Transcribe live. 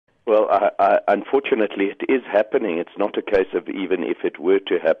Well, unfortunately, it is happening. It's not a case of even if it were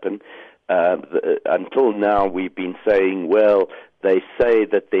to happen. Until now, we've been saying, well, they say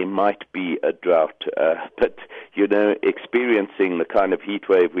that there might be a drought. But, experiencing the kind of heat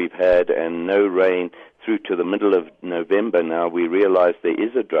wave we've had and no rain through to the middle of November now, we realize there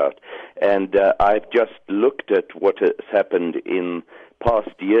is a drought. And I've just looked at what has happened in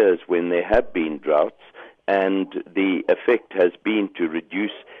past years when there have been droughts, and the effect has been to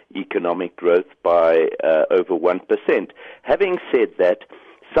reduce economic growth by over 1%. Having said that,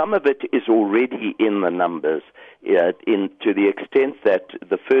 some of it is already in the numbers, to the extent that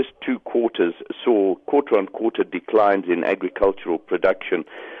the first two quarters saw quarter-on-quarter declines in agricultural production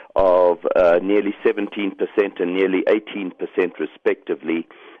of nearly 17% and nearly 18% respectively.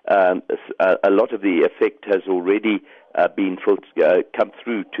 A lot of the effect has already come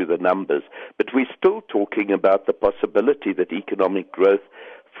through to the numbers. But we're still talking about the possibility that economic growth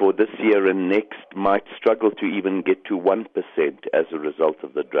for this year and next might struggle to even get to 1% as a result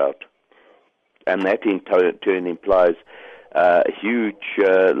of the drought. And that in turn implies a huge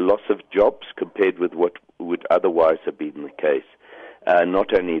loss of jobs compared with what would otherwise have been the case.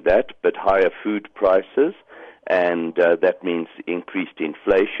 Not only that, but higher food prices, and that means increased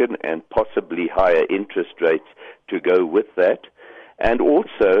inflation and possibly higher interest rates to go with that. And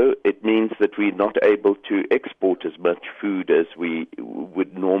also, it means that we're not able to export as much food as we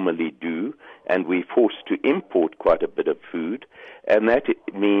would normally do, and we're forced to import quite a bit of food, and that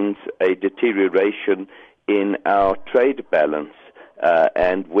means a deterioration in our trade balance.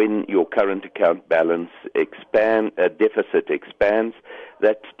 And when your current account balance deficit expands,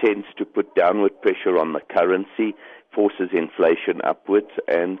 that tends to put downward pressure on the currency, forces inflation upwards,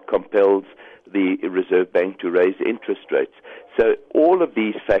 and compels the Reserve Bank to raise interest rates. So all of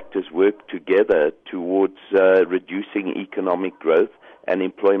these factors work together towards reducing economic growth and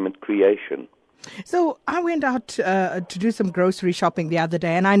employment creation. So I went out to do some grocery shopping the other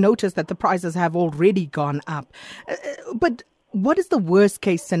day, and I noticed that the prices have already gone up. But what is the worst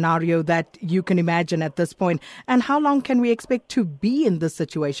case scenario that you can imagine at this point, and how long can we expect to be in this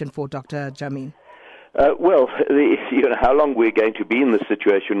situation for, Dr. Jameen? How long we're going to be in this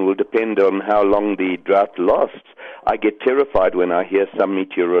situation will depend on how long the drought lasts. I get terrified when I hear some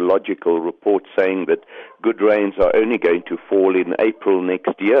meteorological reports saying that good rains are only going to fall in April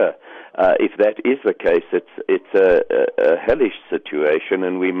next year. If that is the case, it's a hellish situation,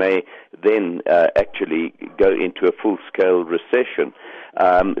 and we may then actually go into a full-scale recession.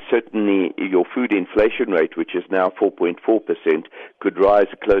 Certainly, your food inflation rate, which is now 4.4%, could rise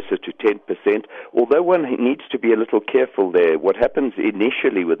closer to 10%, although one needs to be a little careful there. What happens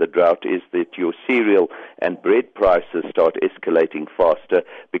initially with a drought is that your cereal and bread prices start escalating faster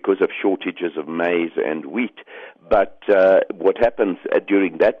because of shortages of maize and wheat. But what happens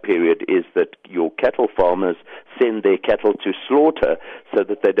during that period is that your cattle farmers send their cattle to slaughter so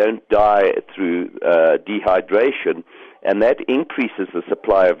that they don't die through dehydration, and that increases the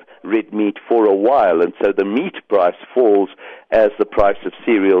supply of red meat for a while, and so the meat price falls as the price of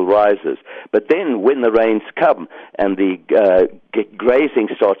cereal rises. But then when the rains come and the grazing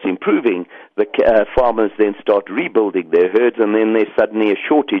starts improving, the farmers then start rebuilding their herds, and then there's suddenly a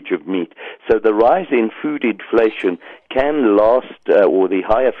shortage of meat. So the rise in food inflation can last, or the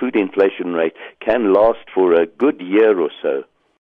higher food inflation rate can last for a good year or so.